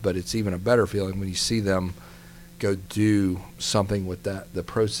have. But it's even a better feeling when you see them go do something with the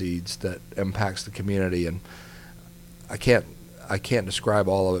proceeds that impacts the community. And I can't describe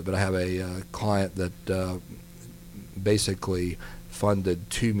all of it, but I have a client that basically funded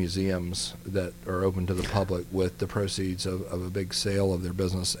 2 museums that are open to the public with the proceeds of a big sale of their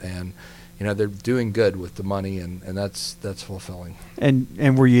business, and they're doing good with the money, and that's fulfilling.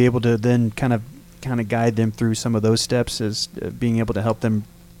 And were you able to then kind of guide them through some of those steps as being able to help them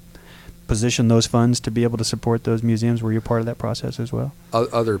position those funds to be able to support those museums? Were you part of that process as well?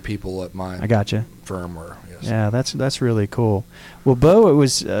 Other people at my firm were, yes. Yeah, that's really cool. Well, Bo, it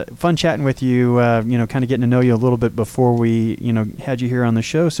was fun chatting with you, kind of getting to know you a little bit before we, had you here on the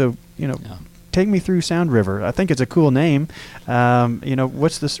show. So, take me through Sound River. I think it's a cool name.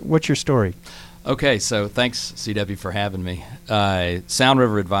 What's your story? Okay, so thanks, CW, for having me. Sound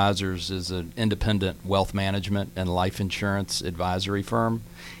River Advisors is an independent wealth management and life insurance advisory firm,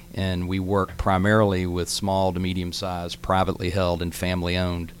 and we work primarily with small to medium-sized, privately held and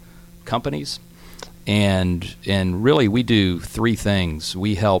family-owned companies. And really, we do 3 things.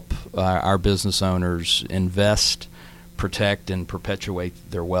 We help our business owners invest, protect, and perpetuate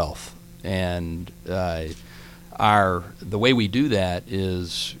their wealth. And the way we do that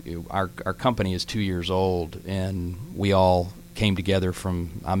is our company is 2 years old, and we all came together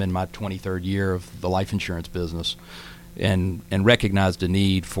I'm in my 23rd year of the life insurance business, and recognized a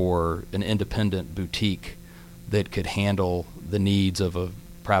need for an independent boutique that could handle the needs of a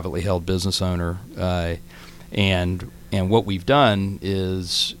privately held business owner. And what we've done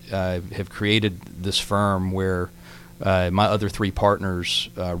is have created this firm where my other 3 partners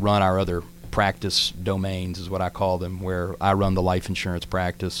run our other practice domains, is what I call them, where I run the life insurance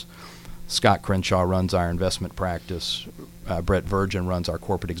practice, Scott Crenshaw runs our investment practice, Brett Virgin runs our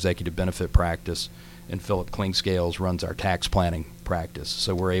corporate executive benefit practice, and Philip Klingscales runs our tax planning practice.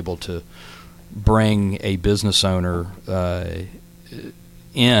 So we're able to bring a business owner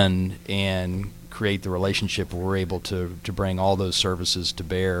in and create the relationship where we're able to bring all those services to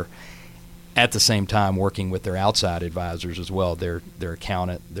bear, at the same time working with their outside advisors as well, their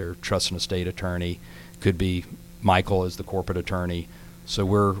accountant, their trust and estate attorney, could be Michael as the corporate attorney. So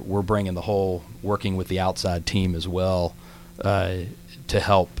we're bringing the whole, working with the outside team as well to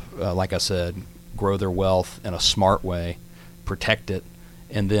help, like I said, grow their wealth in a smart way, protect it,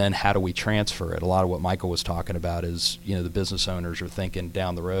 and then how do we transfer it? A lot of what Michael was talking about is, the business owners are thinking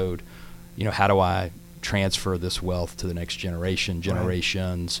down the road, how do I transfer this wealth to the next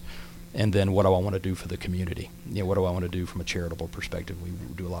generations, and then what do I want to do for the community? What do I want to do from a charitable perspective? We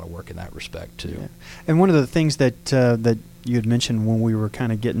do a lot of work in that respect too. Yeah. And one of the things that you had mentioned when we were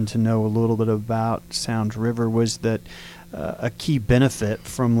kind of getting to know a little bit about Sound River was that a key benefit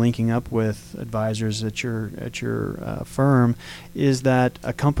from linking up with advisors at your firm is that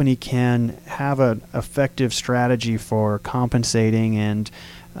a company can have an effective strategy for compensating and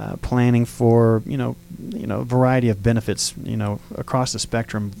planning for a variety of benefits across the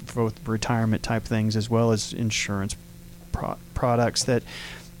spectrum, both retirement type things as well as insurance products that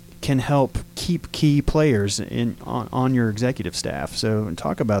can help keep key players on your executive staff. So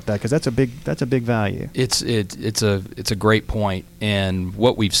talk about that, because that's a big value. It's a great point, and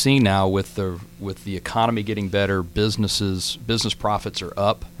what we've seen now with the economy getting better, business profits are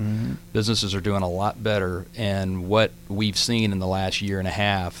up. Mm-hmm. Businesses are doing a lot better, and what we've seen in the last year and a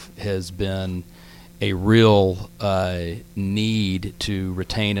half has been a real need to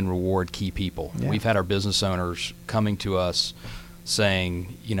retain and reward key people. Yeah. We've had our business owners coming to us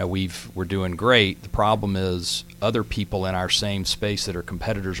saying, we're doing great. The problem is other people in our same space that are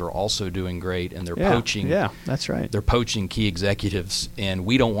competitors are also doing great, and they're poaching. Yeah, that's right. They're poaching key executives, and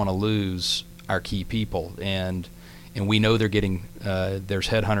we don't want to lose our key people. And we know they're getting there's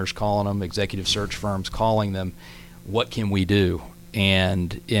headhunters calling them, executive search firms calling them. What can we do?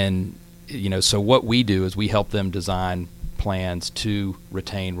 And so what we do is we help them design plans to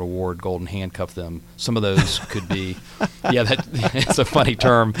retain, reward, golden handcuff them. Some of those could be, it's a funny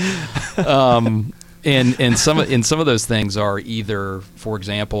term. And some of those things are either, for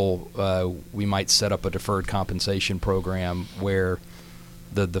example, we might set up a deferred compensation program where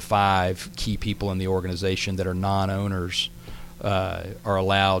the 5 key people in the organization that are non-owners are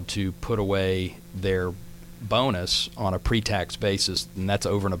allowed to put away their bonus on a pre-tax basis, and that's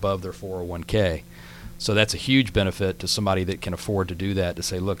over and above their 401k. So that's a huge benefit to somebody that can afford to do that, to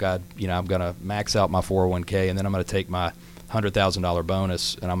say, look, I'm going to max out my 401k, and then I'm going to take my $100,000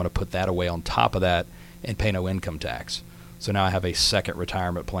 bonus, and I'm going to put that away on top of that and pay no income tax. So now I have a second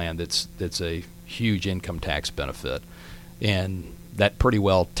retirement plan that's a huge income tax benefit. And that pretty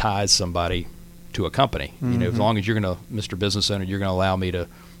well ties somebody to a company. Mm-hmm. As long as you're going to, Mr. Business Owner, you're going to allow me to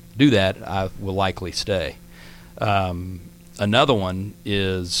do that, I will likely stay. Another one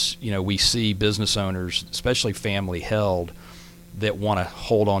is, we see business owners, especially family held, that want to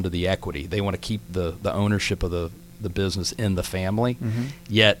hold on to the equity. They want to keep the ownership of the business in the family,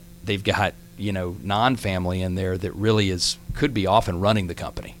 yet they've got, non-family in there that really could be often running the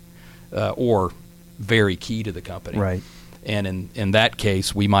company or very key to the company. Right. And in that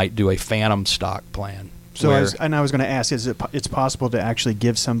case, we might do a phantom stock plan. So I was going to ask, it's possible to actually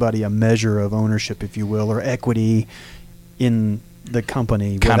give somebody a measure of ownership, if you will, or equity in the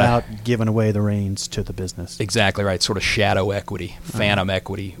company without giving away the reins to the business? Exactly right. Sort of shadow equity, phantom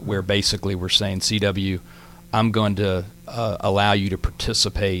equity, where basically we're saying, CW, I'm going to allow you to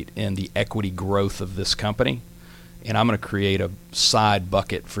participate in the equity growth of this company, and I'm going to create a side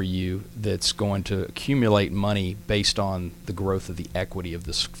bucket for you that's going to accumulate money based on the growth of the equity of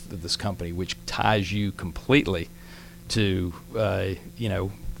this company, which ties you completely to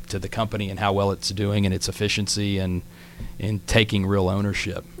to the company and how well it's doing and its efficiency and taking real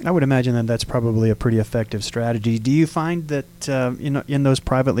ownership. I would imagine that that's probably a pretty effective strategy. Do you find that in those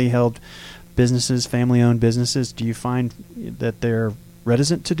privately held businesses, family-owned businesses, do you find that they're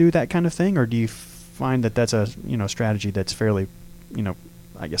reticent to do that kind of thing, or do you find that that's a strategy that's fairly,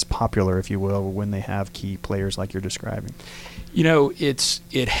 I guess popular, if you will, when they have key players like you're describing?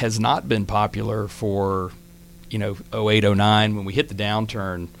 It has not been popular for 08, 09 when we hit the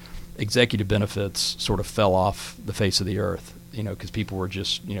downturn. Executive benefits sort of fell off the face of the earth, because people were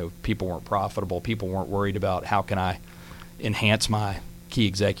just, people weren't profitable. People weren't worried about how can I enhance my key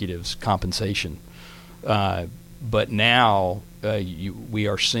executives' compensation. But now we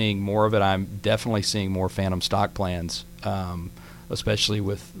are seeing more of it. I'm definitely seeing more phantom stock plans, especially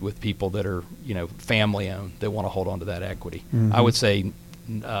with people that are, family-owned that want to hold on to that equity. Mm-hmm. I would say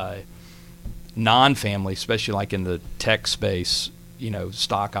non-family, especially like in the tech space,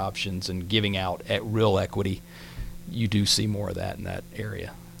 stock options and giving out at real equity, you do see more of that in that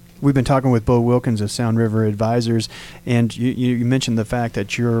area. We've been talking with Bo Wilkins of Sound River Advisors, and you mentioned the fact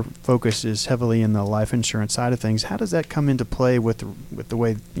that your focus is heavily in the life insurance side of things. How does that come into play with the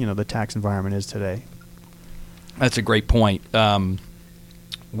way the tax environment is today? That's a great point.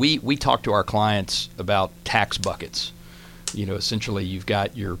 We talk to our clients about tax buckets. Essentially, you've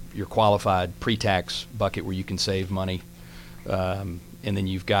got your qualified pre-tax bucket where you can save money, and then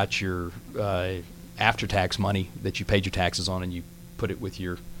you've got your after-tax money that you paid your taxes on, and you put it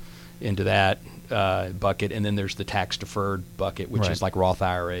into that bucket, and then there's the tax-deferred bucket, which is like Roth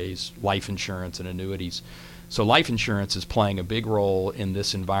IRAs, life insurance, and annuities. So life insurance is playing a big role in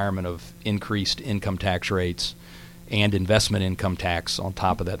this environment of increased income tax rates and investment income tax on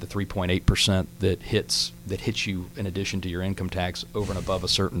top of that, the 3.8% that hits you in addition to your income tax over and above a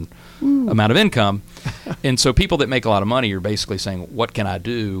certain amount of income. And so people that make a lot of money are basically saying, what can I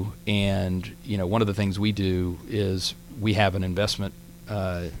do? And one of the things we do is we have an investment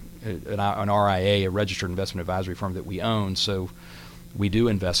an RIA, a registered investment advisory firm that we own, so we do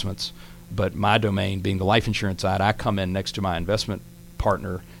investments. But my domain being the life insurance side, I come in next to my investment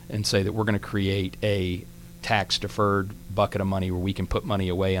partner and say that we're going to create a tax-deferred bucket of money where we can put money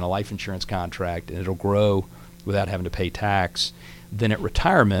away in a life insurance contract, and it'll grow without having to pay tax. Then at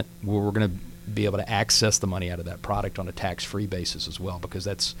retirement, where we're going to be able to access the money out of that product on a tax-free basis as well, because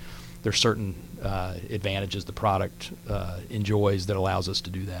there's certain advantages the product enjoys that allows us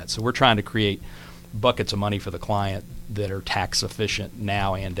to do that. So we're trying to create buckets of money for the client that are tax efficient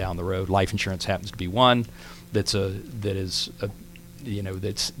now and down the road. Life insurance happens to be one that is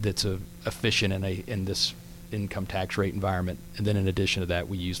that's efficient in this income tax rate environment. And then in addition to that,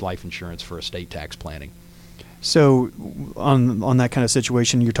 we use life insurance for estate tax planning. So on that kind of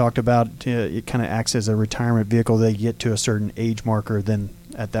situation you talked about, it kind of acts as a retirement vehicle. They get to a certain age marker, then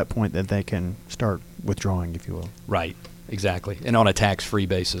at that point that they can start withdrawing, if you will. Right, exactly, and on a tax-free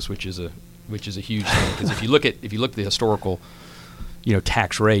basis, which is a huge thing. Because if you look at the historical,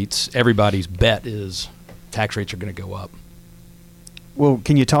 tax rates, everybody's bet is tax rates are going to go up. Well,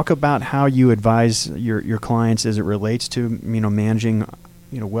 can you talk about how you advise your clients as it relates to managing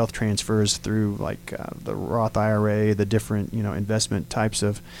wealth transfers through like the Roth IRA, the different investment types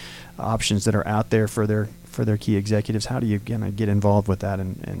of options that are out there for their key executives? How do you get involved with that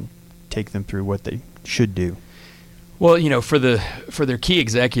and take them through what they should do? Well, for their key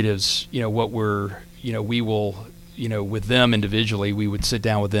executives, what we will, with them individually, we would sit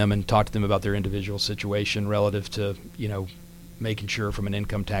down with them and talk to them about their individual situation relative to, making sure from an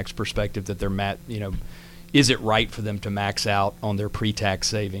income tax perspective that they're is it right for them to max out on their pre-tax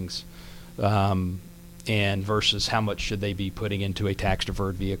savings, and versus how much should they be putting into a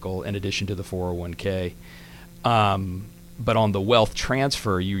tax-deferred vehicle in addition to the 401k. But on the wealth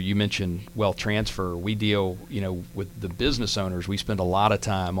transfer, you mentioned wealth transfer. We deal, with the business owners. We spend a lot of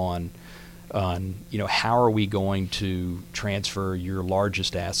time on how are we going to transfer your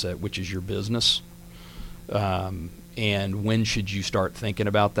largest asset, which is your business, and when should you start thinking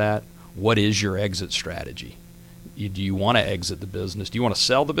about that? What is your exit strategy? Do you want to exit the business? Do you want to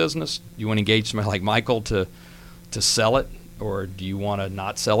sell the business? Do you want to engage somebody like Michael to sell it, or do you want to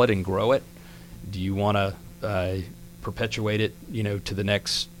not sell it and grow it? Do you want to perpetuate it, to the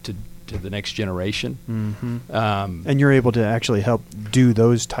next generation? Mm-hmm. And you're able to actually help do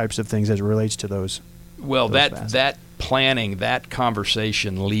those types of things as it relates to those. Well, that planning, that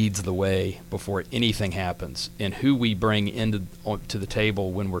conversation leads the way before anything happens. And who we bring to the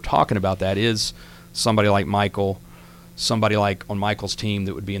table when we're talking about that is somebody like Michael, somebody like on Michael's team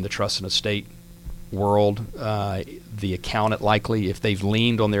that would be in the trust and estate world, the accountant likely, if they've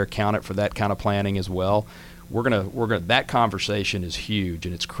leaned on their accountant for that kind of planning as well. We're gonna that conversation is huge,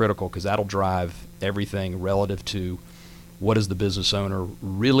 and it's critical because that'll drive everything relative to what does the business owner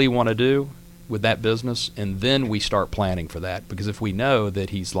really want to do with that business, and then we start planning for that. Because if we know that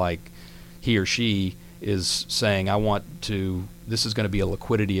he or she is saying, this is going to be a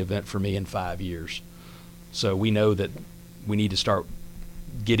liquidity event for me in 5 years, so we know that we need to start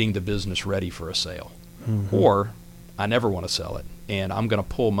getting the business ready for a sale. Mm-hmm. Or I never want to sell it, and I'm going to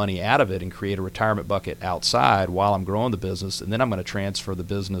pull money out of it and create a retirement bucket outside while I'm growing the business, and then I'm going to transfer the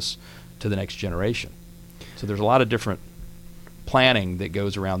business to the next generation. So there's a lot of different planning that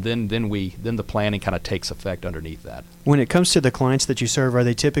goes around. Then the planning kind of takes effect underneath that. When it comes to the clients that you serve, are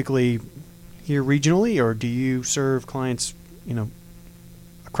they typically here regionally, or do you serve clients,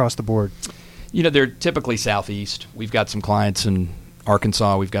 across the board? They're typically southeast. We've got some clients in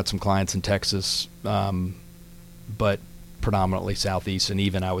Arkansas. We've got some clients in Texas, but predominantly southeast, and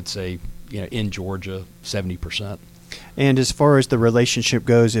even I would say, in Georgia, 70%. And as far as the relationship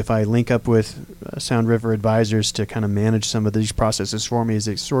goes, if I link up with Sound River Advisors to kind of manage some of these processes for me, is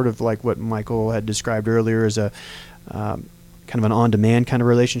it sort of like what Michael had described earlier as a kind of an on-demand kind of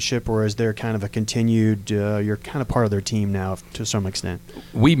relationship, or is there kind of a continued, you're kind of part of their team now to some extent?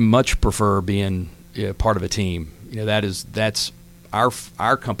 We much prefer being part of a team. That's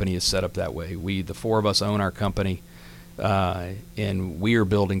our company is set up that way. The four of us own our company. And we are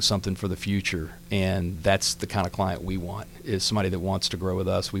building something for the future, and that's the kind of client we want, is somebody that wants to grow with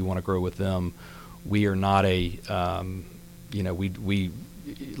us. We want to grow with them. We are not we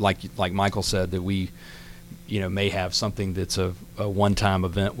like Michael said, that we may have something that's a one-time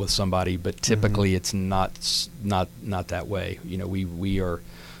event with somebody, but typically it's not that way. We are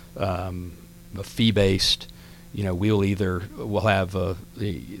a fee-based. We'll have a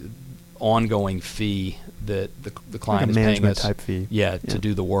ongoing fee that the client is paying us, type fee. To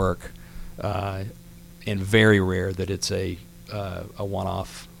do the work, and very rare that it's a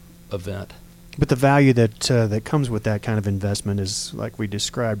one-off event. But the value that comes with that kind of investment is, like we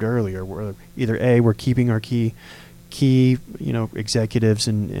described earlier, we're either we're keeping our key executives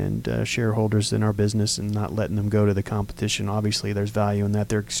and shareholders in our business and not letting them go to the competition. Obviously, there's value in that.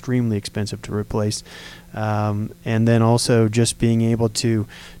 They're extremely expensive to replace, and then also just being able to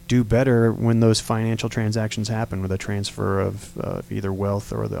do better when those financial transactions happen with a transfer of either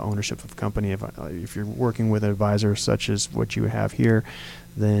wealth or the ownership of a company. If you're working with an advisor such as what you have here,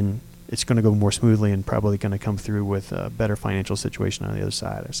 then it's going to go more smoothly and probably going to come through with a better financial situation on the other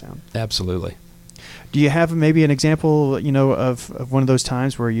side. Absolutely. Do you have maybe an example, of one of those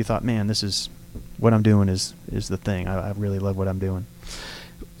times where you thought, man, this is what I'm doing is the thing. I really love what I'm doing.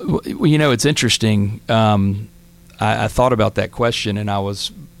 Well, it's interesting. I thought about that question, and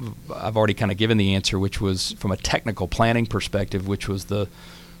I've already kind of given the answer, which was from a technical planning perspective, which was the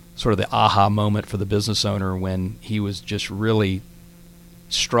sort of the aha moment for the business owner when he was just really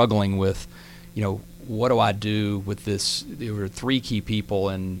struggling with, what do I do with this? There were 3 key people,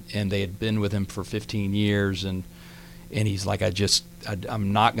 and they had been with him for 15 years, and he's like,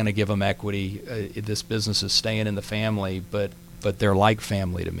 I'm not going to give them equity. This business is staying in the family, but they're like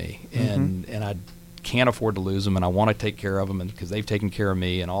family to me, and I can't afford to lose them, and I want to take care of them, and because they've taken care of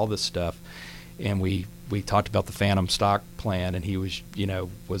me and all this stuff. And we talked about the phantom stock plan, and he was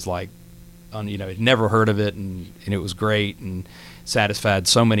like, had never heard of it, and it was great and satisfied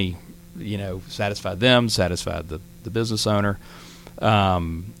so many, satisfied them, satisfied the business owner.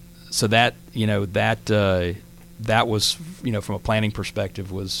 So that that was, from a planning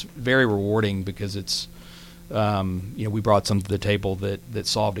perspective, was very rewarding, because it's, we brought something to the table that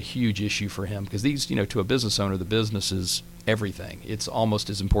solved a huge issue for him, because these, to a business owner, the business is everything. It's almost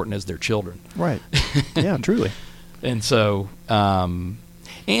as important as their children. Right. Yeah, truly. And so,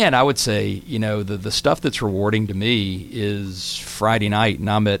 and I would say, the stuff that's rewarding to me is Friday night, and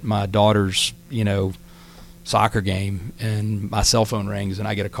I'm at my daughter's, soccer game, and my cell phone rings, and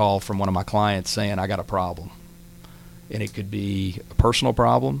I get a call from one of my clients saying, I got a problem. And it could be a personal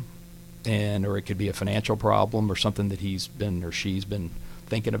problem, or it could be a financial problem, or something that he's been or she's been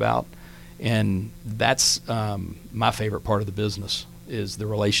thinking about. And that's my favorite part of the business, is the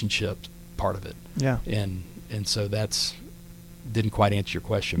relationship part of it. Yeah. And so that's didn't quite answer your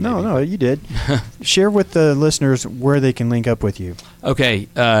question. No, you did. Share with the listeners where they can link up with you. Okay.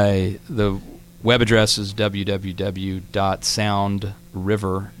 The web address is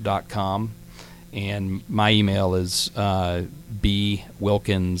www.soundriver.com. And my email is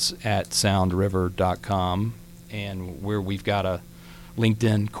bwilkins@soundriver.com. And we've got a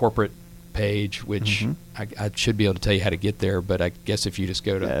LinkedIn corporate page, which I should be able to tell you how to get there, but I guess if you just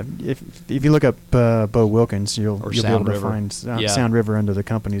go to if you look up Bo Wilkins, you'll be able to River. find Sound River under the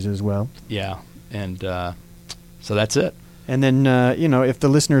companies as well. Yeah, and so that's it. And then if the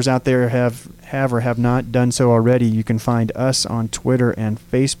listeners out there have or have not done so already, you can find us on Twitter and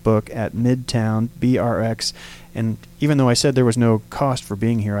Facebook at Midtown BRX. And even though I said there was no cost for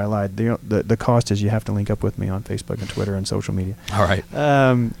being here, I lied. The cost is you have to link up with me on Facebook and Twitter and social media. All right.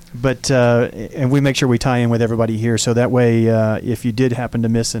 But we make sure we tie in with everybody here, so that way if you did happen to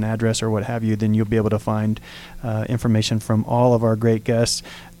miss an address or what have you, then you'll be able to find information from all of our great guests.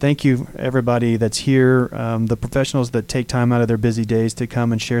 Thank you, everybody that's here, the professionals that take time out of their busy days to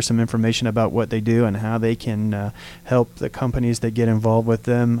come and share some information about what they do and how they can help the companies that get involved with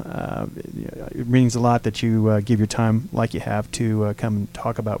them. It means a lot that you give your time like you have to come and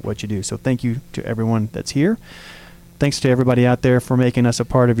talk about what you do. So thank you to everyone that's here. Thanks to everybody out there for making us a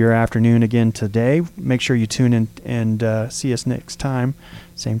part of your afternoon again today. Make sure you tune in and see us next time,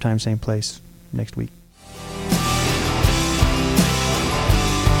 same place next week.